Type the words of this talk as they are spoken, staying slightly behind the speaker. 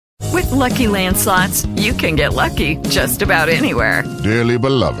With Lucky Land Slots, you can get lucky just about anywhere. Dearly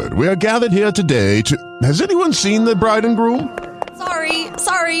beloved, we are gathered here today to... Has anyone seen the bride and groom?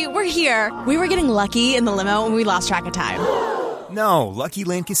 Sorry, we're here. We were getting lucky in the limo and we lost track of time. No, Lucky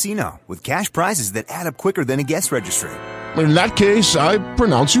Land Casino, with cash prizes that add up quicker than a guest registry. In that case, I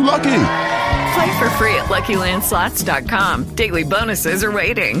pronounce you lucky. Play for free at LuckyLandSlots.com. Daily bonuses are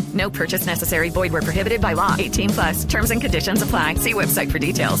waiting. No purchase necessary. Void where prohibited by law. 18+. Terms and conditions apply. See website for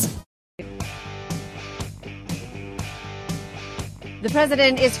details. The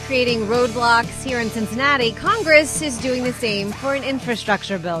president is creating roadblocks here in Cincinnati. Congress is doing the same for an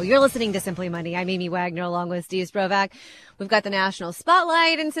infrastructure bill. You're listening to Simply Money. I'm Amy Wagner along with Steve Sprovak. We've got the national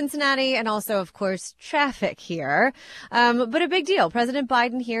spotlight in Cincinnati and also, of course, traffic here. But a big deal. President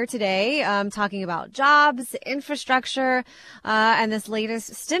Biden here today talking about jobs, infrastructure, and this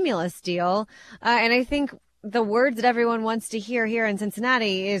latest stimulus deal. And I think the words that everyone wants to hear here in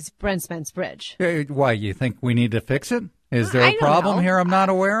Cincinnati is Brent Spence Bridge. Why, you think we need to fix it? Is there a problem here I'm not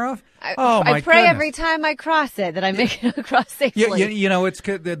aware of? I pray every time I cross it that I make it across safely. You know, it's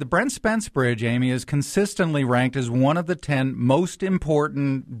the Brent Spence Bridge, Amy, is consistently ranked as one of the 10 most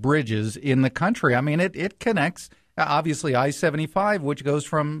important bridges in the country. I mean, it connects, obviously, I-75, which goes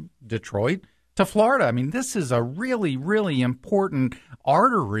from Detroit to Florida. I mean, this is a really, really important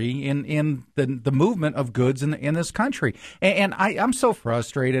artery in the movement of goods in this country. And I'm so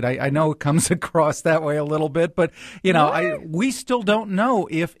frustrated. I know it comes across that way a little bit, but, you know, we still don't know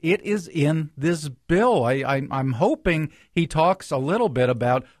if it is in this bill. I'm hoping he talks a little bit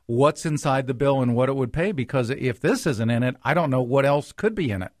about what's inside the bill and what it would pay, because if this isn't in it, I don't know what else could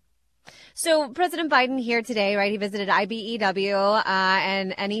be in it. So President Biden here today, right? He visited IBEW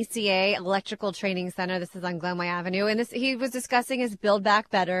and NECA Electrical Training Center. This is on Glenway Avenue. And he was discussing his Build Back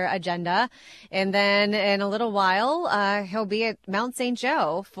Better agenda. And then in a little while, he'll be at Mount St.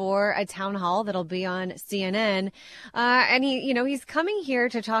 Joe for a town hall that'll be on CNN. And he's coming here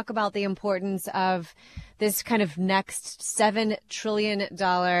to talk about the importance of this kind of next $7 trillion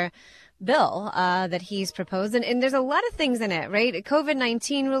bill that he's proposed. And there's a lot of things in it, right?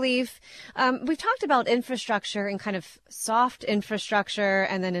 COVID-19 relief. We've talked about infrastructure and kind of soft infrastructure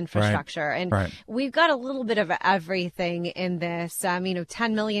and then infrastructure. Right. And we've got a little bit of everything in this.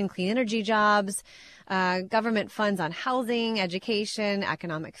 10 million clean energy jobs, government funds on housing, education,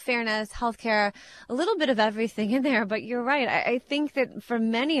 economic fairness, healthcare, a little bit of everything in there. But you're right. I think that for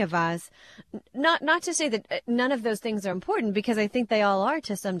many of us, not to say that none of those things are important, because I think they all are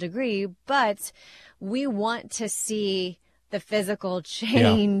to some degree, but we want to see the physical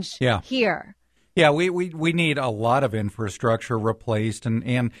change here. Yeah, we need a lot of infrastructure replaced,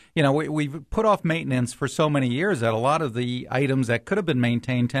 and you know, we've put off maintenance for so many years that a lot of the items that could have been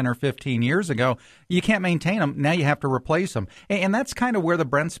maintained 10 or 15 years ago, you can't maintain them. Now you have to replace them. And that's kind of where the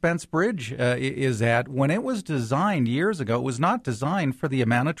Brent Spence Bridge is at. When it was designed years ago, it was not designed for the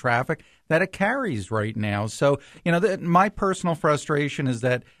amount of traffic that it carries right now. So, you know, my personal frustration is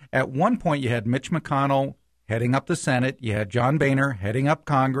that at one point you had Mitch McConnell heading up the Senate, you had John Boehner heading up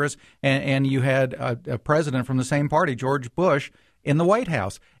Congress, and you had a president from the same party, George Bush, in the White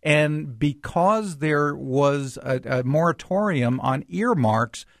House. And because there was a moratorium on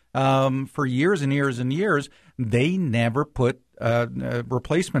earmarks for years and years and years, they never put a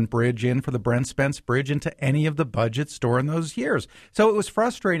replacement bridge in for the Brent Spence Bridge into any of the budgets during those years. So it was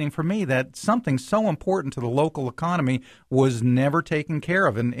frustrating for me that something so important to the local economy was never taken care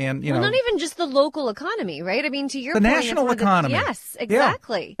of. And you know, not even just the local economy, right? I mean, to your the point, national economy. Yes,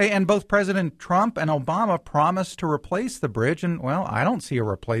 exactly. Yeah. And both President Trump and Obama promised to replace the bridge, and well, I don't see a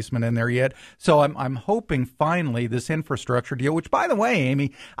replacement in there yet. So I'm hoping finally this infrastructure deal, which, by the way,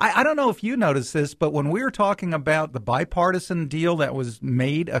 Amy, I don't know if you noticed this, but when we were talking about the bipartisan deal that was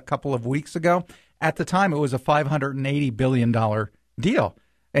made a couple of weeks ago, at the time it was a $580 billion deal.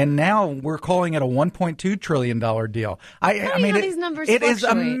 And now we're calling it a $1.2 trillion deal. I mean, these numbers it fluctuate. is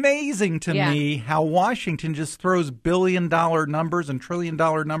amazing to me how Washington just throws billion-dollar numbers and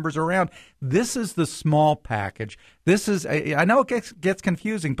trillion-dollar numbers around. This is the small package. This is, I know it gets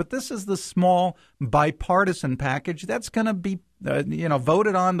confusing, but this is the small bipartisan package that's going to be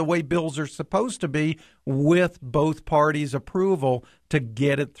voted on the way bills are supposed to be, with both parties' approval to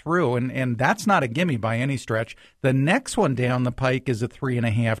get it through. And that's not a gimme by any stretch. The next one down the pike is a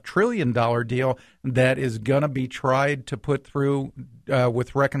 $3.5 trillion deal that is going to be tried to put through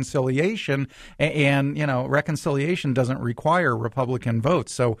with reconciliation. And, you know, reconciliation doesn't require Republican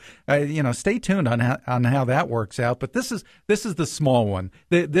votes. So, stay tuned on how that works out. But this is the small one.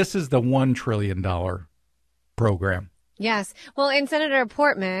 This is the $1 trillion program. Yes. Well, and Senator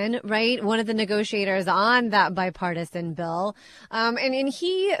Portman, right, one of the negotiators on that bipartisan bill, and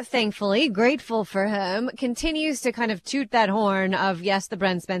he, thankfully, grateful for him, continues to kind of toot that horn of, yes, the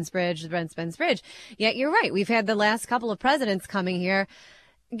Brent Spence Bridge, the Brent Spence Bridge. Yet you're right. We've had the last couple of presidents coming here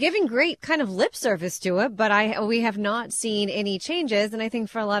giving great kind of lip service to it, but we have not seen any changes. And I think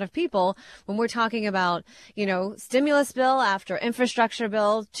for a lot of people, when we're talking about, stimulus bill after infrastructure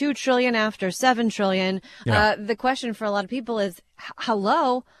bill, $2 trillion after $7 trillion, the question for a lot of people is,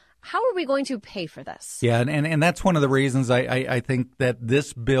 hello, how are we going to pay for this? Yeah, and that's one of the reasons I think that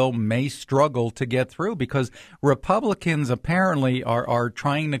this bill may struggle to get through, because Republicans apparently are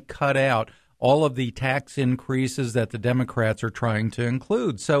trying to cut out all of the tax increases that the Democrats are trying to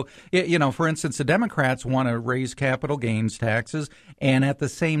include. So, for instance, the Democrats want to raise capital gains taxes and at the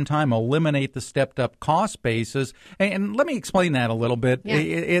same time eliminate the stepped up cost basis. And let me explain that a little bit. Yeah.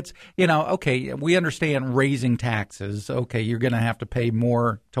 It's, okay, we understand raising taxes. Okay, you're going to have to pay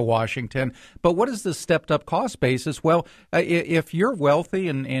more to Washington. But what is the stepped up cost basis? Well, if you're wealthy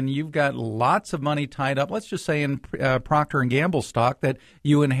and you've got lots of money tied up, let's just say in Procter & Gamble stock that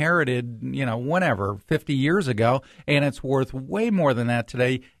you inherited, whenever, 50 years ago, and it's worth way more than that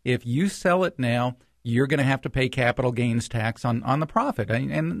today. If you sell it now, you're going to have to pay capital gains tax on the profit.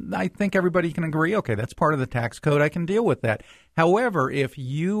 And I think everybody can agree, okay, that's part of the tax code. I can deal with that. However, if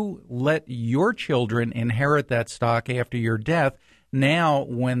you let your children inherit that stock after your death, now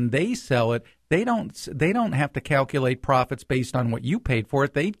when they sell it, they don't have to calculate profits based on what you paid for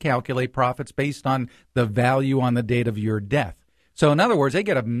it. They calculate profits based on the value on the date of your death. So in other words, they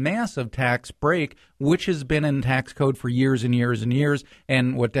get a massive tax break, which has been in tax code for years and years and years.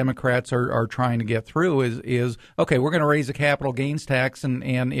 And what Democrats are trying to get through is okay, we're going to raise the capital gains tax.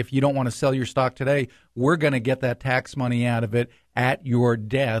 And if you don't want to sell your stock today, we're going to get that tax money out of it at your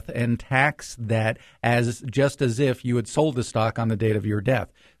death and tax that as just as if you had sold the stock on the date of your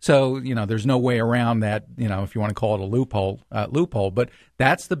death. So, there's no way around that, if you want to call it a loophole. But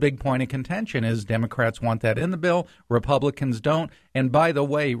that's the big point of contention is Democrats want that in the bill. Republicans don't. And by the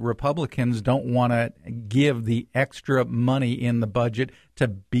way, Republicans don't want to give the extra money in the budget to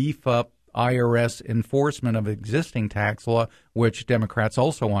beef up IRS enforcement of existing tax law, which Democrats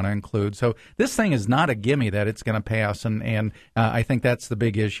also want to include. So this thing is not a gimme that it's going to pass, and I think that's the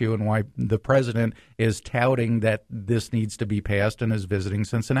big issue and why the president is touting that this needs to be passed and is visiting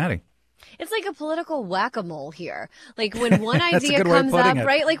Cincinnati. It's like a political whack-a-mole here. Like when one idea comes up,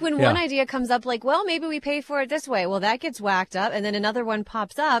 right? Like when one idea comes up, like, well, maybe we pay for it this way. Well, that gets whacked up, and then another one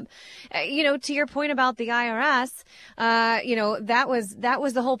pops up. To your point about the IRS, that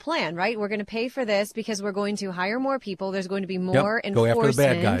was the whole plan, right? We're going to pay for this because we're going to hire more people. There's going to be more enforcement. Go after the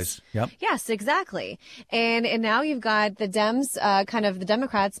bad guys. Yep. Yes, exactly. And now you've got the Dems, the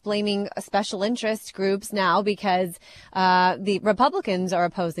Democrats blaming special interest groups now because the Republicans are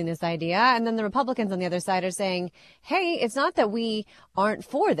opposing this idea. And then the Republicans on the other side are saying, hey, it's not that we aren't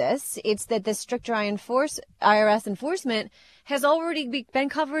for this. It's that the stricter IRS enforcement has already been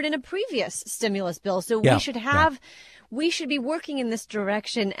covered in a previous stimulus bill. So we should be working in this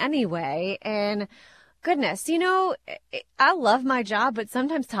direction anyway. And goodness, I love my job, but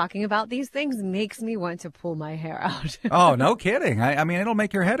sometimes talking about these things makes me want to pull my hair out. Oh, no kidding. I mean, it'll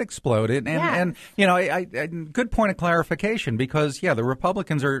make your head explode. And good point of clarification because, the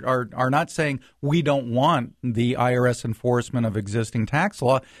Republicans are not saying we don't want the IRS enforcement of existing tax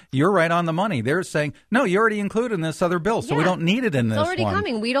law. You're right on the money. They're saying, no, you already included in this other bill, so we don't need it in this one. It's already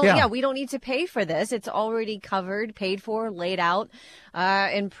coming. We don't need to pay for this. It's already covered, paid for, laid out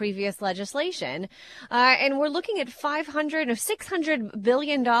in previous legislation. And we're looking at $600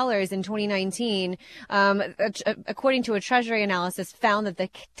 billion in 2019, according to a Treasury analysis, found that the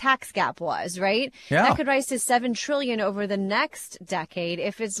tax gap was, right? Yeah. That could rise to $7 trillion over the next decade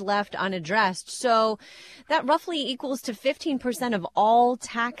if it's left unaddressed. So that roughly equals to 15% of all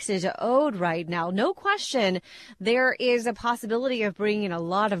taxes owed right now. No question, there is a possibility of bringing in a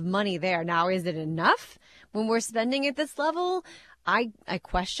lot of money there. Now, is it enough when we're spending at this level? I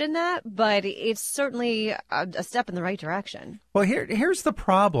question that, but it's certainly a step in the right direction. Well, here's the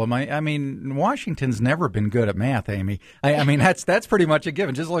problem. I mean, Washington's never been good at math, Amy. I mean, that's pretty much a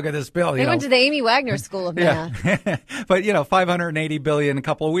given. Just look at this bill. They went to the Amy Wagner School of Math. But, $580 billion a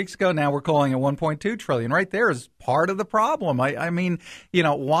couple of weeks ago. Now we're calling it $1.2 trillion. Right there is part of the problem. I mean,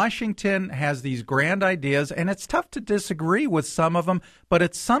 Washington has these grand ideas, and it's tough to disagree with some of them. But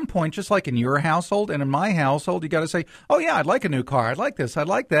at some point, just like in your household and in my household, you got to say, oh, yeah, I'd like a new car. I'd like this. I'd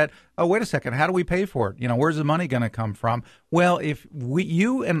like that. Oh, wait a second. How do we pay for it? Where's the money going to come from? Well, if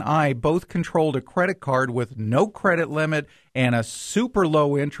you and I both controlled a credit card with no credit limit and a super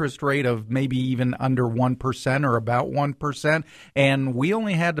low interest rate of maybe even under 1% or about 1%, and we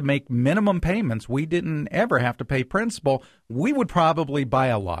only had to make minimum payments, we didn't ever have to pay principal, we would probably buy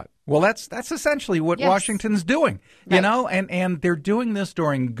a lot. Well, that's essentially what Washington's doing, you know, and they're doing this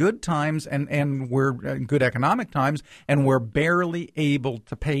during good times and we're good economic times, and we're barely able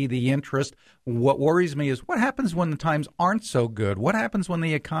to pay the interest. What worries me is what happens when the times aren't so good? What happens when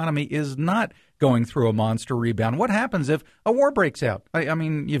the economy is not going through a monster rebound? What happens if a war breaks out? I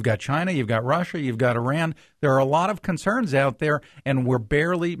mean, you've got China, you've got Russia, you've got Iran. There are a lot of concerns out there, and we're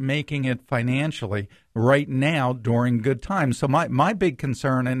barely making it financially right now during good times. So my big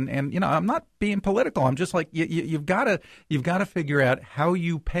concern, and you know, I'm not being political. I'm just like you've got to figure out how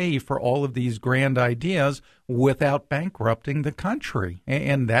you pay for all of these grand ideas without bankrupting the country,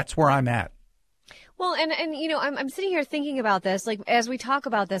 and that's where I'm at. Well, and you know, I'm sitting here thinking about this. Like, as we talk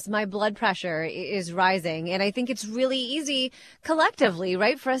about this, my blood pressure is rising. And I think it's really easy collectively,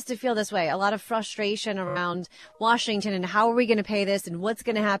 right, for us to feel this way. A lot of frustration around Washington and how are we going to pay this and what's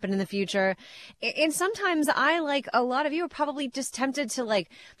going to happen in the future. And sometimes I, like a lot of you, are probably just tempted to, like,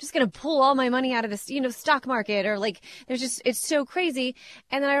 I'm just going to pull all my money out of this, you know, stock market, or like, it's so crazy.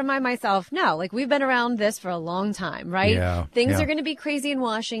 And then I remind myself, no, like, we've been around this for a long time, right? Yeah, Things are going to be crazy in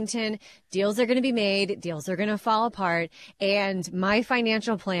Washington. Deals are going to be made. Deals are going to fall apart. And my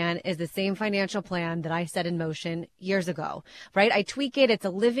financial plan is the same financial plan that I set in motion years ago, right? I tweak it. It's a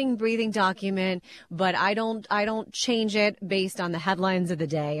living, breathing document, but I don't change it based on the headlines of the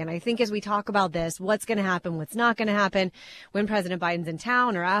day. And I think as we talk about this, what's going to happen, what's not going to happen when President Biden's in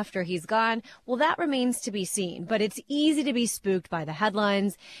town or after he's gone, well, that remains to be seen. But it's easy to be spooked by the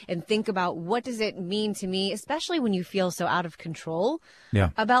headlines and think about what does it mean to me, especially when you feel so out of control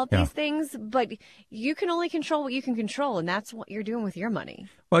about these things. But you can only control what you can control, and that's what you're doing with your money.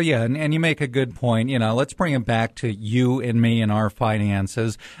 Well, yeah, and you make a good point. You know, let's bring it back to you and me and our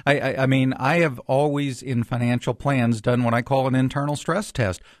finances. I mean, I have always in financial plans done what I call an internal stress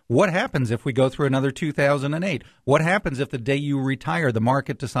test. What happens if we go through another 2008? What happens if the day you retire, the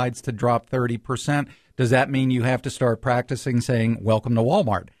market decides to drop 30%? Does that mean you have to start practicing saying, welcome to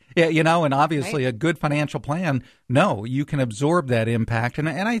Walmart? Yeah, you know, and obviously a good financial plan, no, you can absorb that impact. And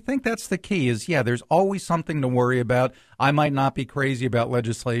I think that's the key is, there's always something to worry about. I might not be crazy about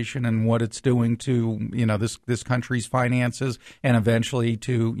legislation and what it's doing to, you know, this country's finances and eventually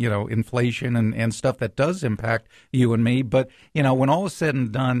to, you know, inflation and stuff that does impact you and me. But, you know, when all is said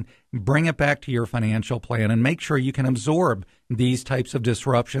and done, bring it back to your financial plan and make sure you can absorb these types of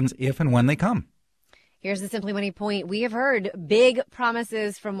disruptions if and when they come. Here's the Simply Money point. We have heard big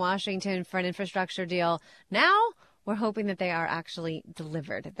promises from Washington for an infrastructure deal. Now we're hoping that they are actually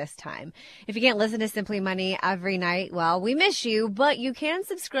delivered this time. If you can't listen to Simply Money every night, well, we miss you, but you can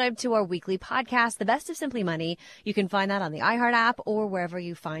subscribe to our weekly podcast, The Best of Simply Money. You can find that on the iHeart app or wherever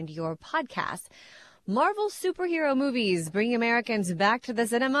you find your podcasts. Marvel superhero movies bring Americans back to the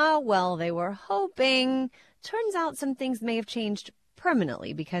cinema. Well, they were hoping. Turns out some things may have changed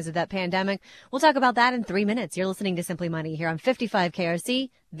permanently because of that pandemic. We'll talk about that in 3 minutes. You're listening to Simply Money here on 55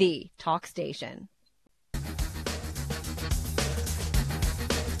 KRC, the talk station.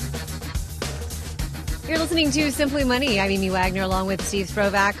 You're listening to Simply Money. I'm Amy Wagner along with Steve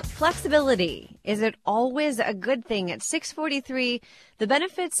Sprovak. Flexibility. Is it always a good thing? At 6:43, the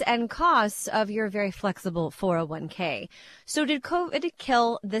benefits and costs of your very flexible 401k. So did COVID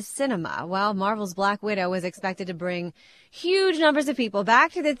kill the cinema? Well, Marvel's Black Widow is expected to bring huge numbers of people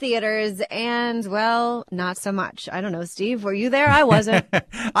back to the theaters, and, well, not so much. I don't know, Steve, were you there? I wasn't.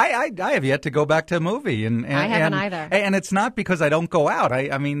 I have yet to go back to a movie. And I haven't either. And it's not because I don't go out.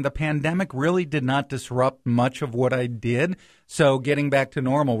 I mean, the pandemic really did not disrupt much of what I did. So getting back to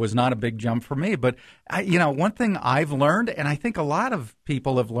normal was not a big jump for me. But, you know, one thing I've learned, and I think a lot of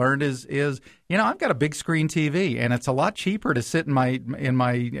people have learned is, you know, I've got a big screen TV, and it's a lot cheaper to sit in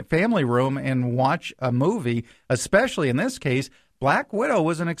my family room and watch a movie, especially in this case. Black Widow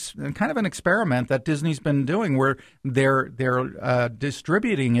was kind of an experiment that Disney's been doing where they're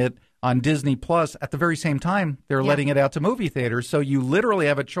distributing it on Disney Plus at the very same time they're letting it out to movie theaters. So you literally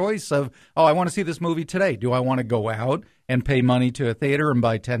have a choice of, I want to see this movie today. Do I want to go out and pay money to a theater and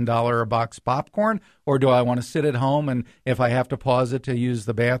buy $10 a box popcorn, or do I want to sit at home and if I have to pause it to use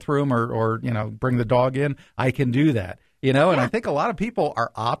the bathroom or you know, bring the dog in, I can do that. You know, and I think a lot of people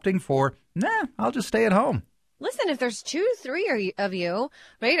are opting for, I'll just stay at home. Listen, if there's 2-3 of you,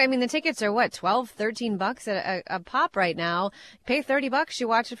 right? I mean, the tickets are what, $12, $13 a pop right now. Pay $30, you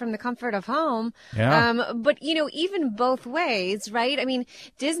watch it from the comfort of home. Yeah. But you know, even both ways, right? I mean,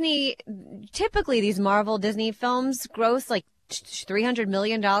 Disney, typically these Marvel Disney films gross like $300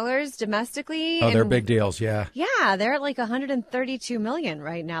 million domestically. Oh, they're big deals, yeah. Yeah, they're at like $132 million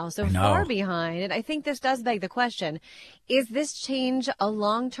right now, so far behind. And I think this does beg the question, is this change a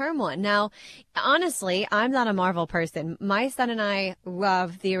long-term one? Now, honestly, I'm not a Marvel person. My son and I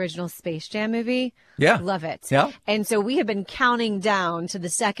love the original Space Jam movie. Yeah. Love it. Yeah. And so we have been counting down to the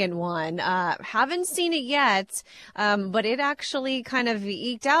second one. Haven't seen it yet, but it actually kind of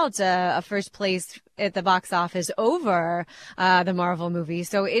eked out a first place at the box office over the Marvel movie.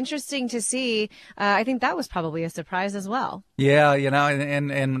 So interesting to see. I think that was probably a surprise as well. Yeah,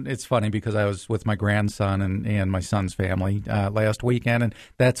 and it's funny because I was with my grandson and my son's family last weekend, and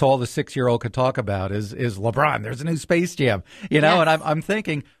that's all the 6-year-old could talk about is LeBron. There's a new Space Jam, and I'm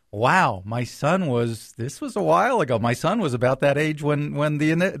thinking, wow, this was a while ago. My son was about that age when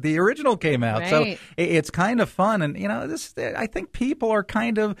the original came out. Right. So it's kind of fun. And, I think people are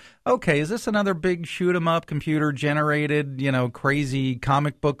kind of, okay, is this another big shoot 'em up, computer generated, crazy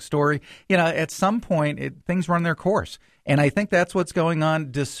comic book story? At some point, things run their course. And I think that's what's going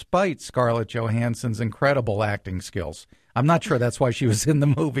on despite Scarlett Johansson's incredible acting skills. I'm not sure that's why she was in the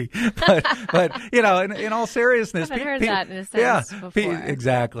movie, but in all seriousness, I haven't heard that in a sense before.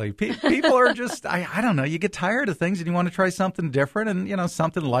 Exactly. People are just, I don't know, you get tired of things and you want to try something different and,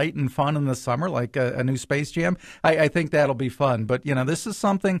 something light and fun in the summer, like a new Space Jam. I think that'll be fun. But, this is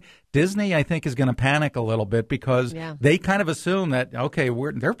something Disney, I think, is going to panic a little bit because they kind of assume that, okay,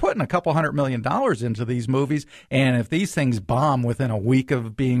 they're putting a couple $100 million into these movies. And if these things bomb within a week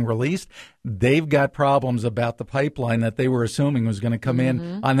of being released, they've got problems about the pipeline that they were assuming was going to come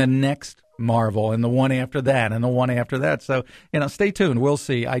in on the next Marvel and the one after that and the one after that. So, stay tuned. We'll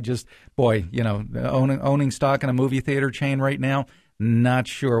see. I just, owning stock in a movie theater chain right now, not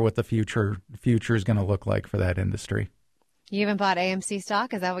sure what the future is going to look like for that industry. You haven't bought AMC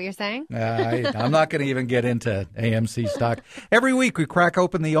stock? Is that what you're saying? I'm not going to even get into AMC stock. Every week we crack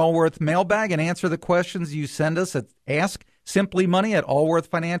open the Allworth mailbag and answer the questions you send us at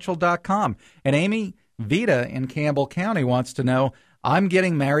AskSimplyMoney@allworthfinancial.com. And Amy Vita in Campbell County wants to know, I'm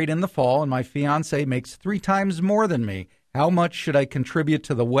getting married in the fall and my fiance makes 3 times more than me. How much should I contribute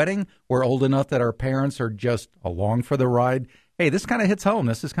to the wedding? We're old enough that our parents are just along for the ride. Hey, this kind of hits home.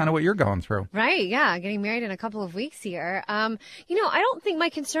 This is kind of what you're going through. Right, yeah, getting married in a couple of weeks here. I don't think my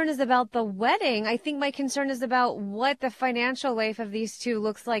concern is about the wedding. I think my concern is about what the financial life of these two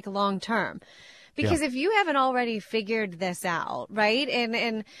looks like long term. Because if you haven't already figured this out, right,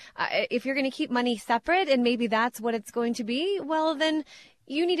 and if you're going to keep money separate and maybe that's what it's going to be, well, then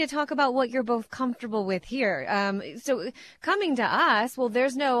you need to talk about what you're both comfortable with here. So coming to us, well,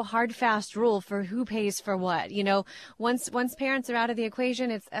 there's no hard, fast rule for who pays for what. Once parents are out of the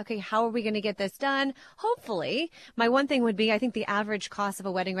equation, it's, okay, how are we going to get this done? Hopefully. My one thing would be, I think the average cost of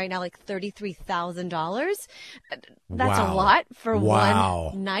a wedding right now, like $33,000. That's a lot for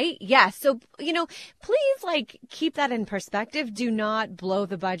one night. Yeah. So, please, keep that in perspective. Do not blow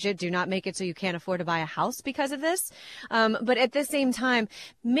the budget. Do not make it so you can't afford to buy a house because of this. But at the same time,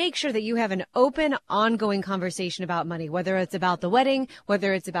 make sure that you have an open, ongoing conversation about money, whether it's about the wedding,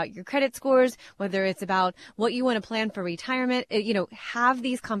 whether it's about your credit scores, whether it's about what you want to plan for retirement. Have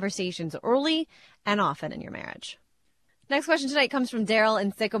these conversations early and often in your marriage. Next question tonight comes from Daryl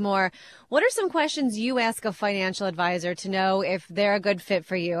in Sycamore. What are some questions you ask a financial advisor to know if they're a good fit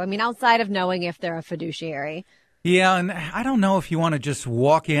for you? I mean, outside of knowing if they're a fiduciary. Yeah, and I don't know if you want to just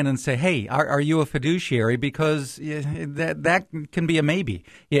walk in and say, hey, are you a fiduciary? Because that can be a maybe.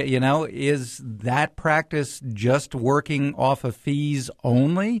 Is that practice just working off of fees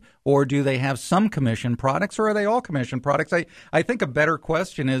only? Or do they have some commission products, or are they all commission products? I think a better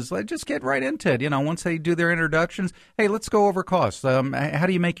question is, let's just get right into it. Once they do their introductions, hey, let's go over costs. How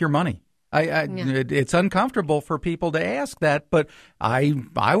do you make your money? It's uncomfortable for people to ask that, but I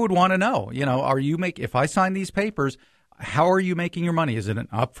would want to know, if I sign these papers, how are you making your money? Is it an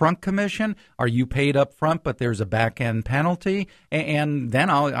upfront commission? Are you paid up front, but there's a back end penalty? And then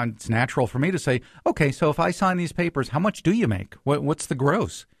it's natural for me to say, okay, so if I sign these papers, how much do you make? What's the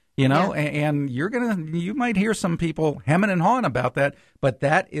gross? And you might hear some people hemming and hawing about that, but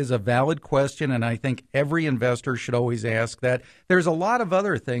that is a valid question, and I think every investor should always ask that. There's a lot of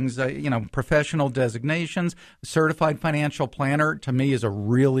other things, professional designations. Certified financial planner, to me, is a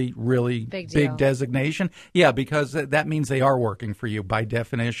really, really big designation. Yeah, because that means they are working for you by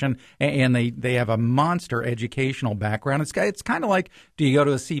definition, and they have a monster educational background. It's kind of like, do you go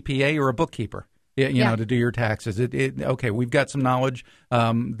to a CPA or a bookkeeper? To do your taxes. Okay, we've got some knowledge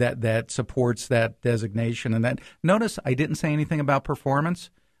that supports that designation. And that, notice I didn't say anything about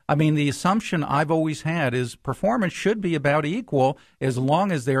performance. I mean, the assumption I've always had is performance should be about equal as long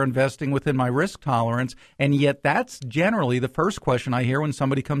as they're investing within my risk tolerance. And yet that's generally the first question I hear when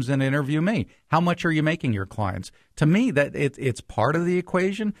somebody comes in to interview me. How much are you making your clients? To me, that it's part of the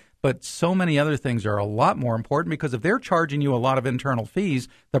equation, but so many other things are a lot more important, because if they're charging you a lot of internal fees,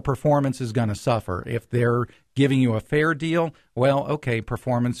 the performance is going to suffer. If they're giving you a fair deal, well, okay,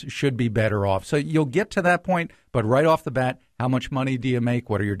 performance should be better off. So you'll get to that point, but right off the bat, how much money do you make?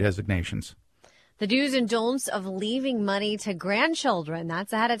 What are your designations? The do's and don'ts of leaving money to grandchildren.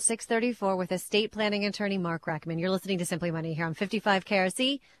 That's ahead at 6:34 with estate planning attorney Mark Reckman. You're listening to Simply Money here on 55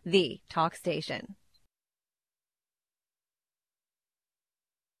 KRC, the talk station.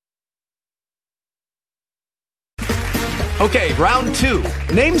 Okay, round two.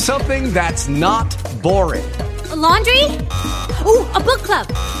 Name something that's not boring. A laundry? Ooh, a book club.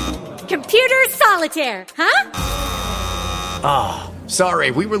 Computer solitaire, huh? Ah, sorry,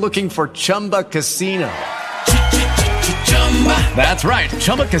 we were looking for Chumba Casino. That's right,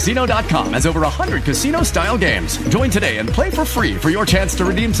 ChumbaCasino.com has over 100 casino-style games. Join today and play for free for your chance to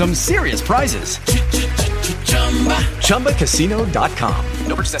redeem some serious prizes. ChumbaCasino.com.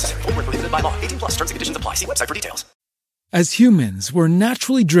 No purchase necessary. Void where prohibited by law. 18+ terms and conditions apply. See website for details. As humans, we're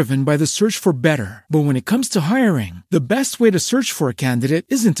naturally driven by the search for better. But when it comes to hiring, the best way to search for a candidate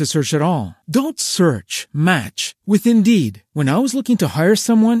isn't to search at all. Don't search, match with Indeed. When I was looking to hire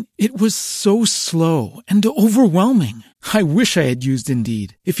someone, it was so slow and overwhelming. I wish I had used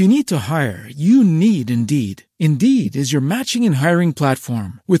Indeed. If you need to hire, you need Indeed. Indeed is your matching and hiring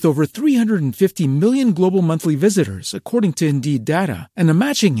platform with over 350 million global monthly visitors, according to Indeed data, and a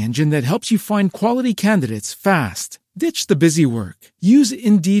matching engine that helps you find quality candidates fast. Ditch the busy work. Use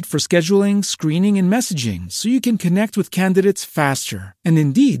Indeed for scheduling, screening, and messaging so you can connect with candidates faster. And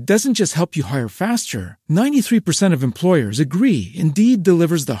Indeed doesn't just help you hire faster. 93% of employers agree Indeed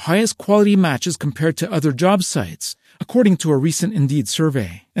delivers the highest quality matches compared to other job sites, according to a recent Indeed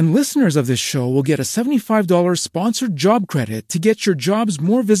survey. And listeners of this show will get a $75 sponsored job credit to get your jobs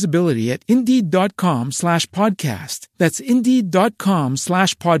more visibility at Indeed.com/podcast. That's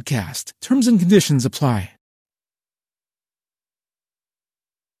Indeed.com/podcast. Terms and conditions apply.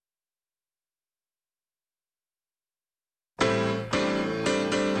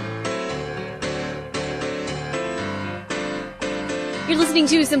 You're listening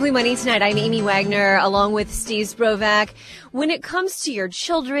to Simply Money Tonight. I'm Amy Wagner, along with Steve Sprovak. When it comes to your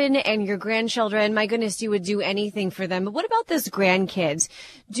children and your grandchildren, my goodness, you would do anything for them. But what about those grandkids?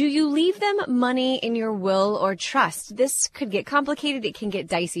 Do you leave them money in your will or trust? This could get complicated. It can get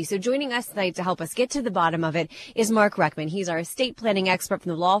dicey. So joining us tonight to help us get to the bottom of it is Mark Reckman. He's our estate planning expert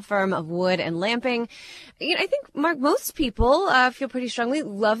from the law firm of Wood and Lamping. You know, I think, Mark, most people feel pretty strongly,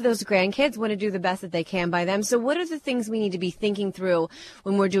 love those grandkids, want to do the best that they can by them. So what are the things we need to be thinking through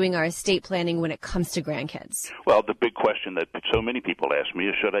when we're doing our estate planning when it comes to grandkids? Well, the big question that so many people ask me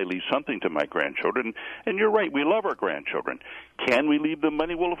is, should I leave something to my grandchildren? And you're right, we love our grandchildren. Can we leave them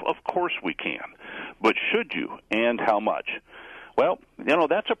money? Well, of course we can. But should you, and how much? Well, you know,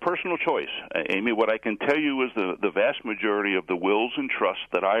 that's a personal choice. Amy, what I can tell you is the vast majority of the wills and trusts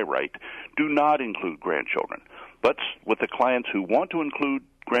that I write do not include grandchildren. But with the clients who want to include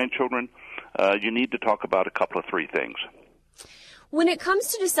grandchildren, you need to talk about a couple of three things. When it comes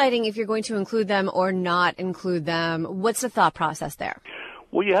to deciding if you're going to include them or not include them, what's the thought process there?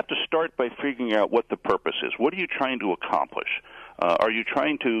 Well, you have to start by figuring out what the purpose is. What are you trying to accomplish? Are you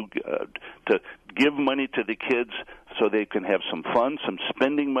trying to give money to the kids so they can have some fun, some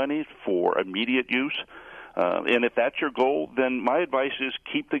spending money for immediate use? And if that's your goal, then my advice is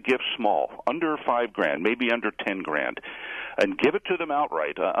keep the gift small, under $5,000, maybe under $10,000, and give it to them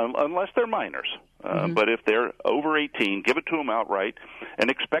outright, unless they're minors. But if they're over 18, give it to them outright and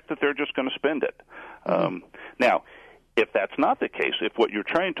expect that they're just going to spend it. Now, if that's not the case, if what you're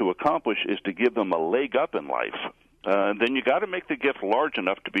trying to accomplish is to give them a leg up in life, then you got to make the gift large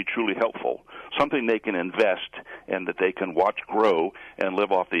enough to be truly helpful, something they can invest and that they can watch grow and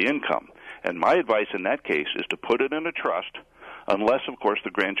live off the income. And my advice in that case is to put it in a trust, unless, of course,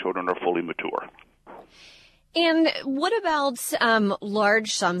 the grandchildren are fully mature. And what about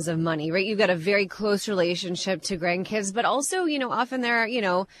large sums of money, right? You've got a very close relationship to grandkids, but also, you know, often they're, you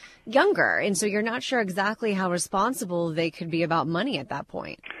know, younger. And so you're not sure exactly how responsible they could be about money at that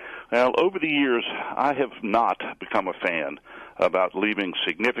point. Well, over the years, I have not become a fan about leaving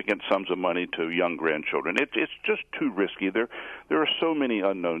significant sums of money to young grandchildren. It's just too risky. There are so many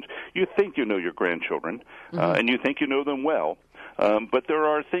unknowns. You think you know your grandchildren, and you think you know them well, but there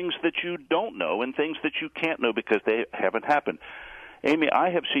are things that you don't know and things that you can't know because they haven't happened. Amy, I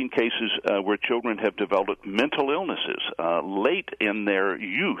have seen cases where children have developed mental illnesses late in their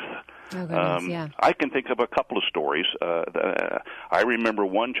youth. Oh, goodness, yeah. I can think of a couple of stories. I remember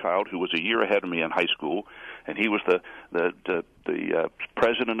one child who was a year ahead of me in high school, and he was the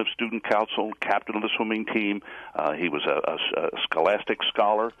president of student council, captain of the swimming team. He was a scholastic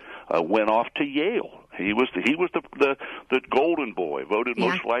scholar. Went off to Yale. He was the golden boy, voted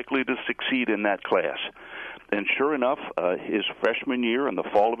most likely to succeed in that class. And sure enough, his freshman year, in the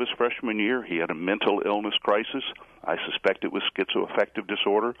fall of his freshman year, he had a mental illness crisis. I suspect it was schizoaffective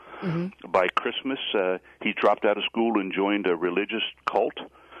disorder. Mm-hmm. By Christmas, he dropped out of school and joined a religious cult.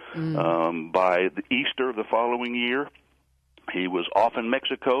 By the Easter of the following year, he was off in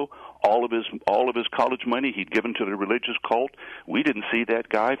Mexico. All of his college money he'd given to the religious cult. We didn't see that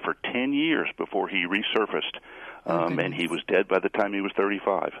guy for 10 years before he resurfaced, and he was dead by the time he was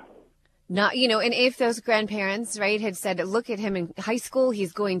 35. Not, and if those grandparents, right, had said, look at him in high school,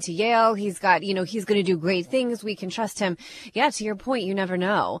 he's going to Yale, he's got, he's going to do great things, we can trust him. Yeah, to your point, you never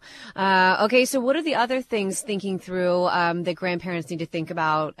know. Okay, so what are the other things thinking through that grandparents need to think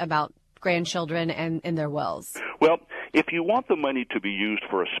about grandchildren and their wills? Well, if you want the money to be used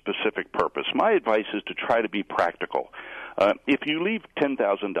for a specific purpose, my advice is to try to be practical. If you leave $10,000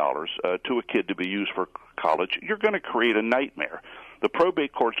 to a kid to be used for college, you're going to create a nightmare. The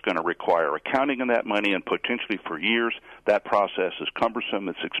probate court's going to require accounting of that money, and potentially for years. That process is cumbersome,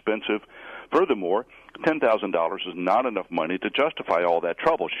 it's expensive. Furthermore, $10,000 is not enough money to justify all that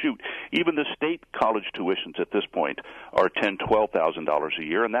trouble. Shoot, even the state college tuitions at this point are $10,000, $12,000 a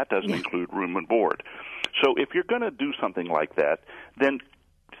year, and that doesn't include room and board. So if you're going to do something like that, then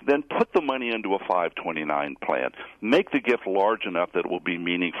put the money into a 529 plan. Make the gift large enough that it will be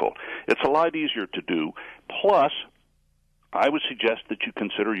meaningful. It's a lot easier to do. Plus, I would suggest that you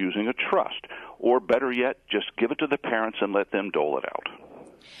consider using a trust, or better yet, just give it to the parents and let them dole it out.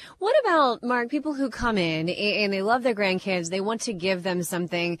 What about, Mark, people who come in and they love their grandkids, they want to give them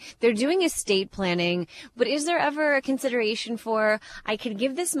something, they're doing estate planning, but is there ever a consideration for, I could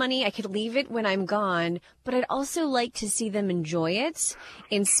give this money, I could leave it when I'm gone, but I'd also like to see them enjoy it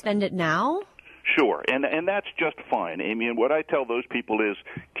and spend it now? Sure, and that's just fine, Amy. And what I tell those people is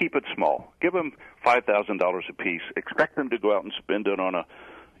keep it small. Give them $5,000 apiece. Expect them to go out and spend it on a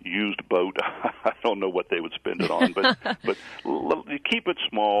used boat. I don't know what they would spend it on, but keep it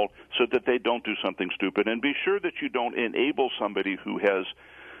small so that they don't do something stupid. And be sure that you don't enable somebody who has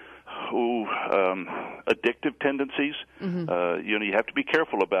addictive tendencies. Mm-hmm. You have to be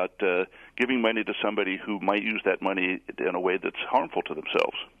careful about giving money to somebody who might use that money in a way that's harmful to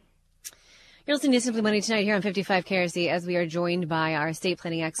themselves. You're listening to Simply Money tonight here on 55 KRC as we are joined by our estate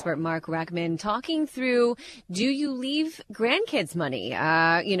planning expert, Mark Reckman, talking through, do you leave grandkids money?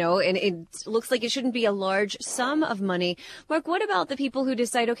 And it looks like it shouldn't be a large sum of money. Mark, what about the people who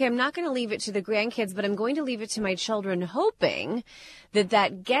decide, okay, I'm not going to leave it to the grandkids, but I'm going to leave it to my children, hoping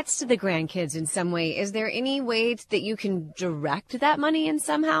that gets to the grandkids in some way? Is there any way that you can direct that money in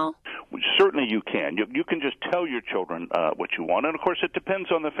somehow? Certainly you can. You can just tell your children what you want. And, of course, it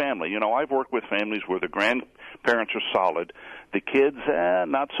depends on the family. I've worked with families where the grandparents are solid, the kids,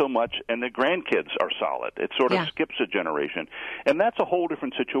 not so much, and the grandkids are solid. It sort of skips a generation. And that's a whole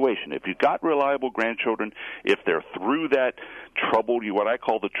different situation. If you've got reliable grandchildren, if they're through that trouble, what I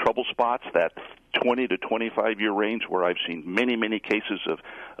call the trouble spots, that 20 to 25-year range where I've seen many, many cases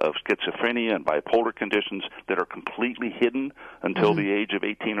of schizophrenia and bipolar conditions that are completely hidden until the age of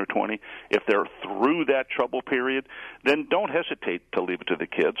 18 or 20. If they're through that trouble period, then don't hesitate to leave it to the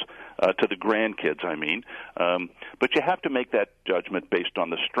kids, to the grandkids, I mean. But you have to make that judgment based on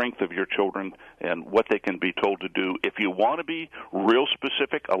the strength of your children and what they can be told to do. If you want to be real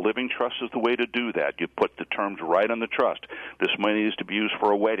specific, a living trust is the way to do that. You put the terms right on the trust. This money is to be used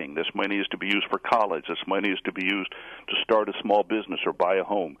for a wedding. This money is to be used for college. This money is to be used to start a small business or buy a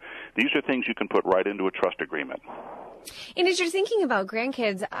home. These are things you can put right into a trust agreement. And as you're thinking about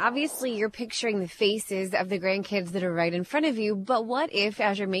grandkids, obviously you're picturing the faces of the grandkids that are right in front of you. But what if,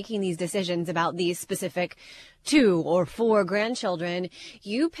 as you're making these decisions about these specific 2 or 4 grandchildren,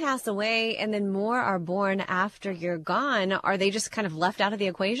 you pass away and then more are born after you're gone? Are they just kind of left out of the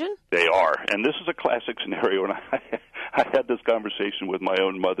equation? They are. And this is a classic scenario. And I had this conversation with my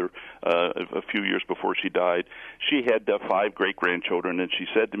own mother a few years before she died. She had 5 great-grandchildren, and she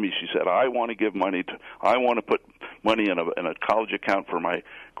said to me, I want to put money in a college account for my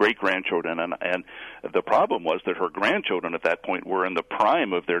great-grandchildren. And the problem was that her grandchildren at that point were in the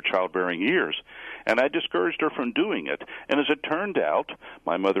prime of their childbearing years. And I discouraged her from doing it. And as it turned out,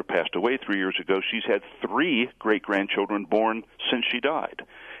 my mother passed away 3 years ago. She's had 3 great-grandchildren born since she died.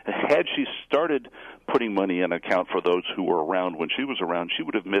 Had she started putting money in an account for those who were around when she was around, she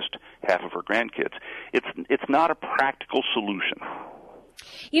would have missed half of her grandkids. It's not a practical solution.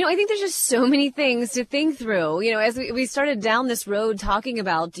 I think there's just so many things to think through. As we started down this road talking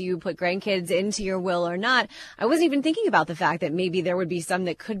about, do you put grandkids into your will or not? I wasn't even thinking about the fact that maybe there would be some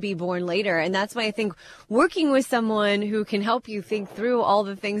that could be born later. And that's why I think working with someone who can help you think through all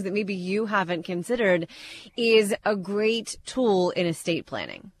the things that maybe you haven't considered is a great tool in estate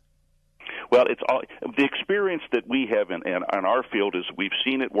planning. Well, it's all the experience that we have in our field is we've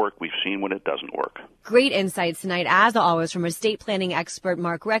seen it work. We've seen when it doesn't work. Great insights tonight, as always, from estate planning expert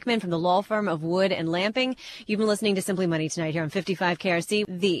Mark Reckman from the law firm of Wood and Lamping. You've been listening to Simply Money tonight here on 55 KRC,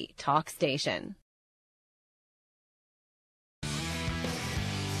 the talk station.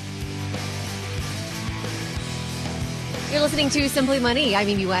 You're listening to Simply Money. I'm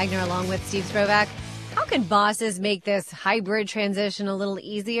Amy Wagner along with Steve Sprovak. How can bosses make this hybrid transition a little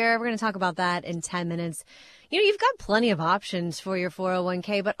easier? We're going to talk about that in 10 minutes. You've got plenty of options for your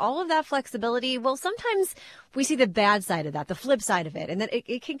 401k, but all of that flexibility, well, sometimes we see the bad side of that, the flip side of it, and that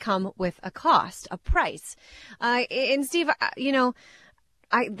it can come with a cost, a price. And Steve,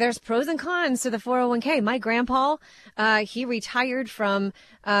 there's pros and cons to the 401k. My grandpa, he retired from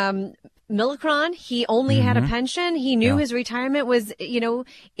Millicron. He only had a pension. He knew his retirement was,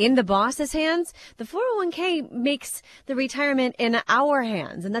 in the boss's hands. The 401k makes the retirement in our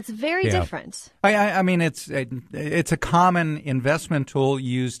hands, and that's very different. I mean, it's a common investment tool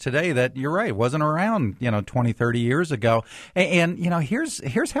used today that, you're right, wasn't around, 20, 30 years ago. And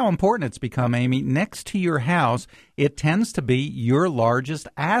here's how important it's become, Amy. Next to your house, it tends to be your largest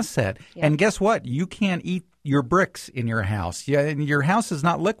asset. Yeah. And guess what? You can't eat your bricks in your house. Yeah, and your house is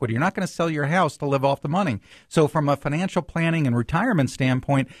not liquid. You're not going to sell your house to live off the money. So from a financial planning and retirement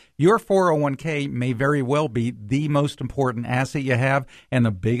standpoint, your 401k may very well be the most important asset you have. And the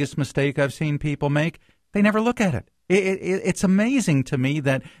biggest mistake I've seen people make, they never look at it. It's amazing to me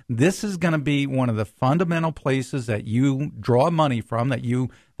that this is going to be one of the fundamental places that you draw money from, that you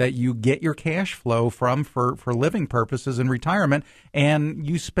get your cash flow from for living purposes in retirement, and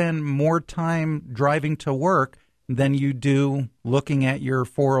you spend more time driving to work than you do looking at your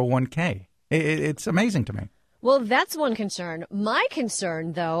 401k. It's amazing to me. Well, that's one concern. My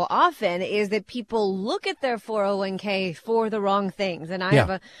concern, though, often is that people look at their 401k for the wrong things. And I have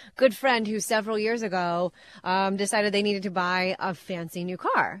a good friend who several years ago decided they needed to buy a fancy new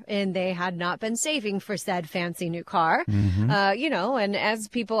car. And they had not been saving for said fancy new car. And as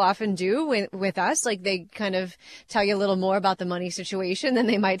people often do with us, like they kind of tell you a little more about the money situation than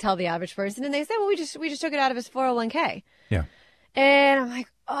they might tell the average person. And they say, well, we just took it out of his 401k. Yeah. And I'm like,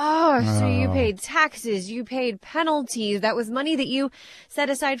 so you paid taxes, you paid penalties. That was money that you set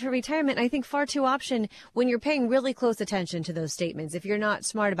aside for retirement. I think far too often when you're paying really close attention to those statements, if you're not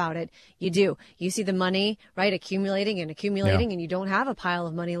smart about it, you do. You see the money, right, accumulating, and you don't have a pile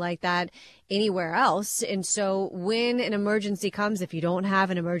of money like that anywhere else. And so when an emergency comes, if you don't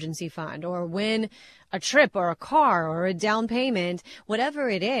have an emergency fund, or when a trip or a car or a down payment, whatever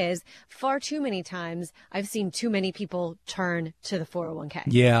it is, far too many times I've seen too many people turn to the 401k.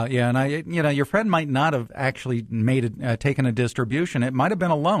 Yeah, and your friend might not have actually taken a distribution. It might have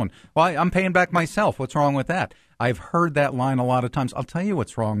been a loan. Well, I'm paying back myself. What's wrong with that? I've heard that line a lot of times. I'll tell you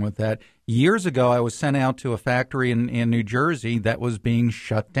what's wrong with that. Years ago, I was sent out to a factory in New Jersey that was being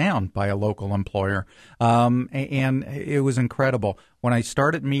shut down by a local employer, and it was incredible. When I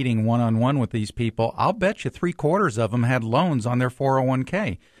started meeting one-on-one with these people, I'll bet you 3/4 of them had loans on their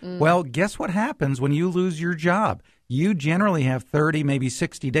 401k. Well, guess what happens when you lose your job? You generally have 30, maybe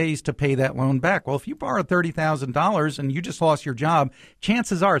 60 days to pay that loan back. Well, if you borrowed $30,000 and you just lost your job,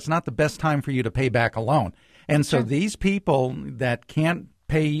 chances are it's not the best time for you to pay back a loan. And so these people that can't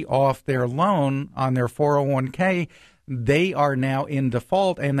pay off their loan on their 401k, they are now in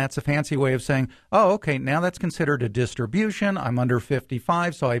default, and that's a fancy way of saying, oh, okay, now that's considered a distribution. I'm under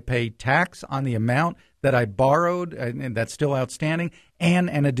 55, so I pay tax on the amount that I borrowed, and that's still outstanding, and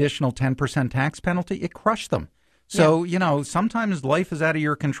an additional 10% tax penalty. It crushed them. So, sometimes life is out of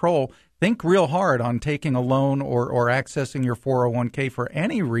your control. Think real hard on taking a loan or accessing your 401k for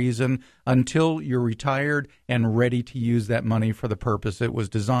any reason until you're retired and ready to use that money for the purpose it was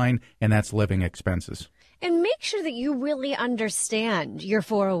designed, and that's living expenses. And make sure that you really understand your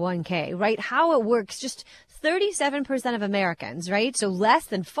 401k, right? How it works. Just 37% of Americans, right? So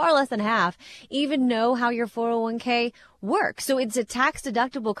far less than half even know how your 401k works. So it's a tax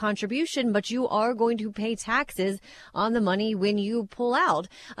deductible contribution, but you are going to pay taxes on the money when you pull out.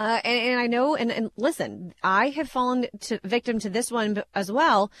 And I know, and listen, I have fallen victim to this one as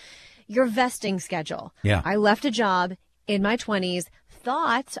well. Your vesting schedule. Yeah. I left a job in my 20s.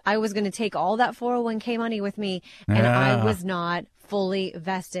 thought I was going to take all that 401k money with me, and I was not fully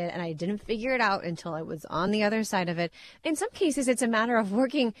vested, and I didn't figure it out until I was on the other side of it. In some cases, it's a matter of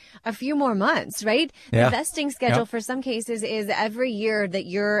working a few more months, right? Yeah. The vesting schedule for some cases is every year that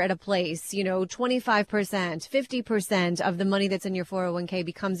you're at a place, 25%, 50% of the money that's in your 401k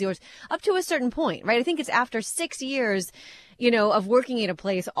becomes yours up to a certain point, right? I think it's after 6 years, of working at a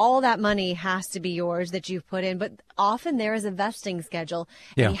place, all that money has to be yours that you've put in. But often there is a vesting schedule,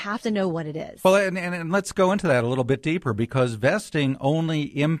 and you have to know what it is. Well, and let's go into that a little bit deeper, because vesting only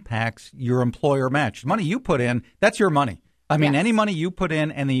impacts your employer match. Money you put in, that's your money. I mean, any money you put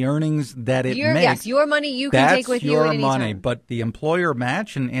in and the earnings that it makes. Yes, your money you can take with you at any time. That's your money. But the employer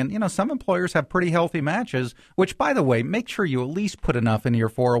match, and some employers have pretty healthy matches, which, by the way, make sure you at least put enough into your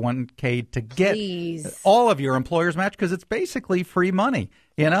 401k to get all of your employer's match, because it's basically free money.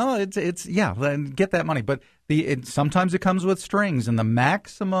 Get that money. But sometimes it comes with strings, and the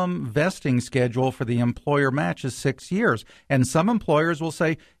maximum vesting schedule for the employer match is 6 years. And some employers will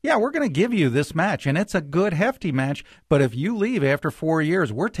say, yeah, we're going to give you this match, and it's a good, hefty match. But if you leave after 4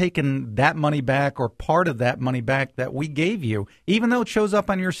 years, we're taking that money back, or part of that money back that we gave you, even though it shows up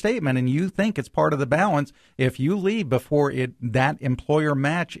on your statement and you think it's part of the balance. If you leave before that employer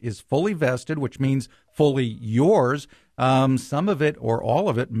match is fully vested, which means fully yours, some of it or all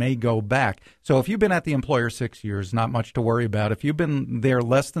of it may go back. So if you've been at the employer 6 years, not much to worry about. If you've been there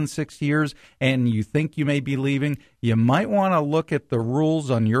less than 6 years and you think you may be leaving, you might want to look at the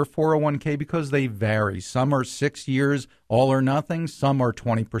rules on your 401k, because they vary. Some are 6 years, all or nothing. Some are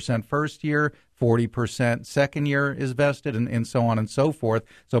 20% first year, 40% second year is vested, and so on and so forth.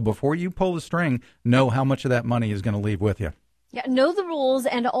 So before you pull the string, know how much of that money is going to leave with you. Yeah, know the rules,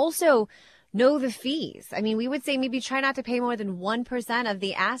 and also know the fees. I mean, we would say maybe try not to pay more than 1% of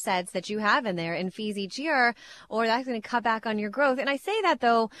the assets that you have in there in fees each year, or that's going to cut back on your growth. And I say that,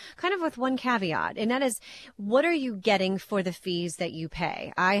 though, kind of with one caveat, and that is, what are you getting for the fees that you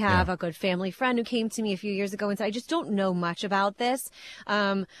pay? I have a good family friend who came to me a few years ago and said, I just don't know much about this.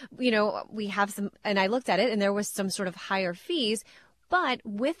 We have some, and I looked at it, and there was some sort of higher fees. But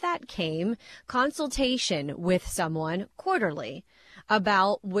with that came consultation with someone quarterly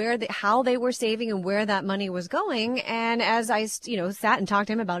about how they were saving and where that money was going. And as I, sat and talked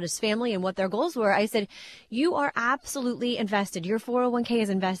to him about his family and what their goals were, I said, you are absolutely invested. Your 401k is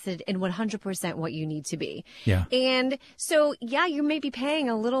invested in 100% what you need to be. Yeah. And so, you may be paying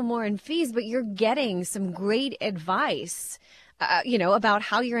a little more in fees, but you're getting some great advice about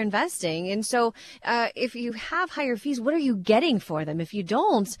how you're investing. And so if you have higher fees, what are you getting for them? If you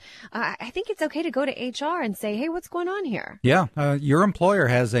don't, I think it's okay to go to HR and say, hey, what's going on here? Yeah. Your employer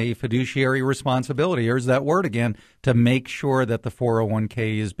has a fiduciary responsibility. Here's that word again, to make sure that the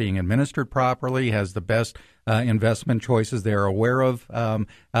 401k is being administered properly, has the best investment choices they're aware of.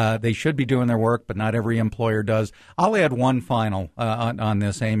 They should be doing their work, but not every employer does. I'll add one final on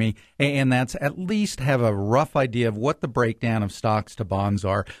this, Amy, and that's at least have a rough idea of what the breakdown of stocks to bonds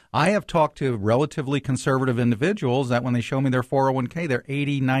are. I have talked to relatively conservative individuals that when they show me their 401k, they're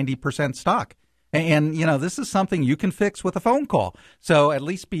 80, 90% stock. And, this is something you can fix with a phone call. So at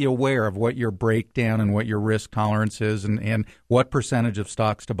least be aware of what your breakdown and what your risk tolerance is, and what percentage of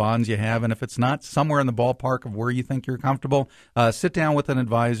stocks to bonds you have. And if it's not somewhere in the ballpark of where you think you're comfortable, sit down with an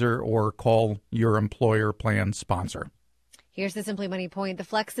advisor or call your employer plan sponsor. Here's the Simply Money point. The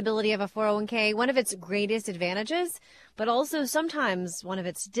flexibility of a 401k, one of its greatest advantages, but also sometimes one of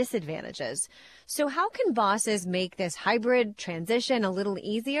its disadvantages. So how can bosses make this hybrid transition a little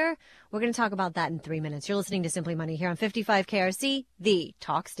easier? We're going to talk about that in 3 minutes. You're listening to Simply Money here on 55 KRC, the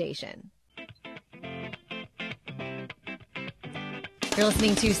talk station. You're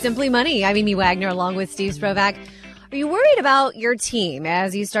listening to Simply Money. I'm Amy Wagner along with Steve Sprovak. Are you worried about your team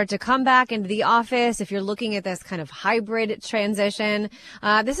as you start to come back into the office? If you're looking at this kind of hybrid transition,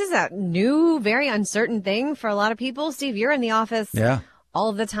 this is a new, very uncertain thing for a lot of people. Steve, you're in the office all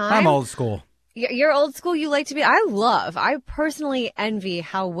of the time. I'm old school. You're old school. You like to be. I personally envy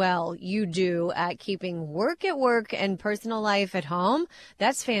how well you do at keeping work at work and personal life at home.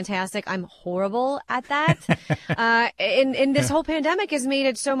 That's fantastic. I'm horrible at that. And this whole pandemic has made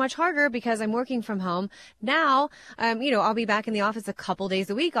it so much harder because I'm working from home. Now, I'll be back in the office a couple days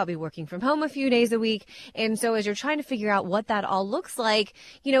a week. I'll be working from home a few days a week. And so as you're trying to figure out what that all looks like,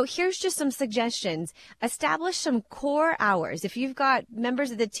 here's just some suggestions. Establish some core hours. If you've got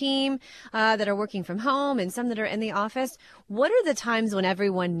members of the team, that are working from home and some that are in the office, what are the times when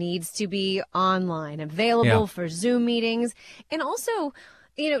everyone needs to be online, available for Zoom meetings? And also,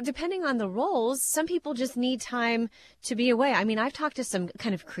 depending on the roles, some people just need time to be away. I mean, I've talked to some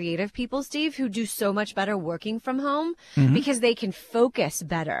kind of creative people, Steve, who do so much better working from home because they can focus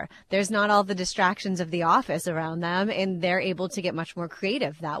better. There's not all the distractions of the office around them, and they're able to get much more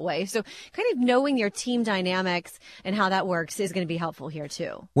creative that way. So kind of knowing your team dynamics and how that works is going to be helpful here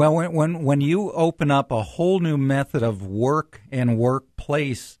too. Well, when you open up a whole new method of work and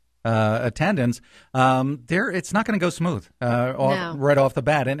workplace attendance, it's not going to go smooth right off the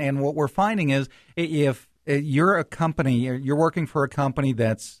bat. And what we're finding is if you're a company, you're working for a company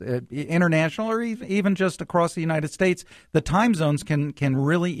that's international or even just across the United States, the time zones can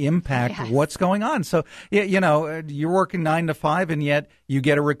really impact what's going on. So, you're working 9 to 5 and yet you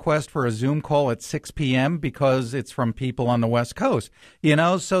get a request for a Zoom call at 6 p.m. because it's from people on the West Coast,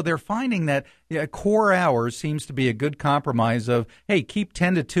 so they're finding that core hours seems to be a good compromise of, hey, keep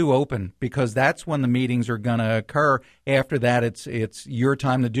 10 to 2 open because that's when the meetings are going to occur. After that, it's your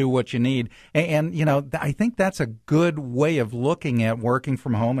time to do what you need. And I think that's a good way of looking at working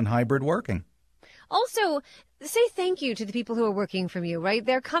from home and hybrid working. Also, say thank you to the people who are working from you, right?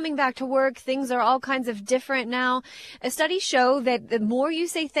 They're coming back to work. Things are all kinds of different now. Studies show that the more you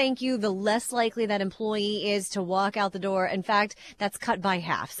say thank you, the less likely that employee is to walk out the door. In fact, that's cut by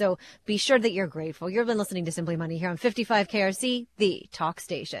half. So be sure that you're grateful. You've been listening to Simply Money here on 55 KRC, the talk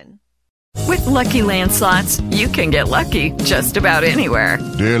station. With Lucky Land Slots, you can get lucky just about anywhere.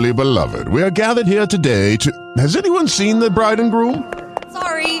 Dearly beloved, we are gathered here today to... Has anyone seen the bride and groom?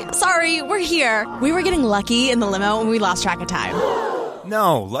 Sorry, we're here. We were getting lucky in the limo and we lost track of time.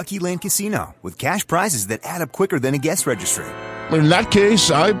 No, Lucky Land Casino, with cash prizes that add up quicker than a guest registry. In that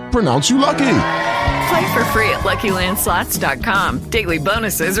case, I pronounce you lucky. Play for free at LuckyLandSlots.com. Daily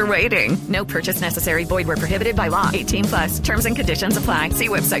bonuses are waiting. No purchase necessary. Void where prohibited by law. 18+. Terms and conditions apply. See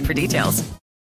website for details.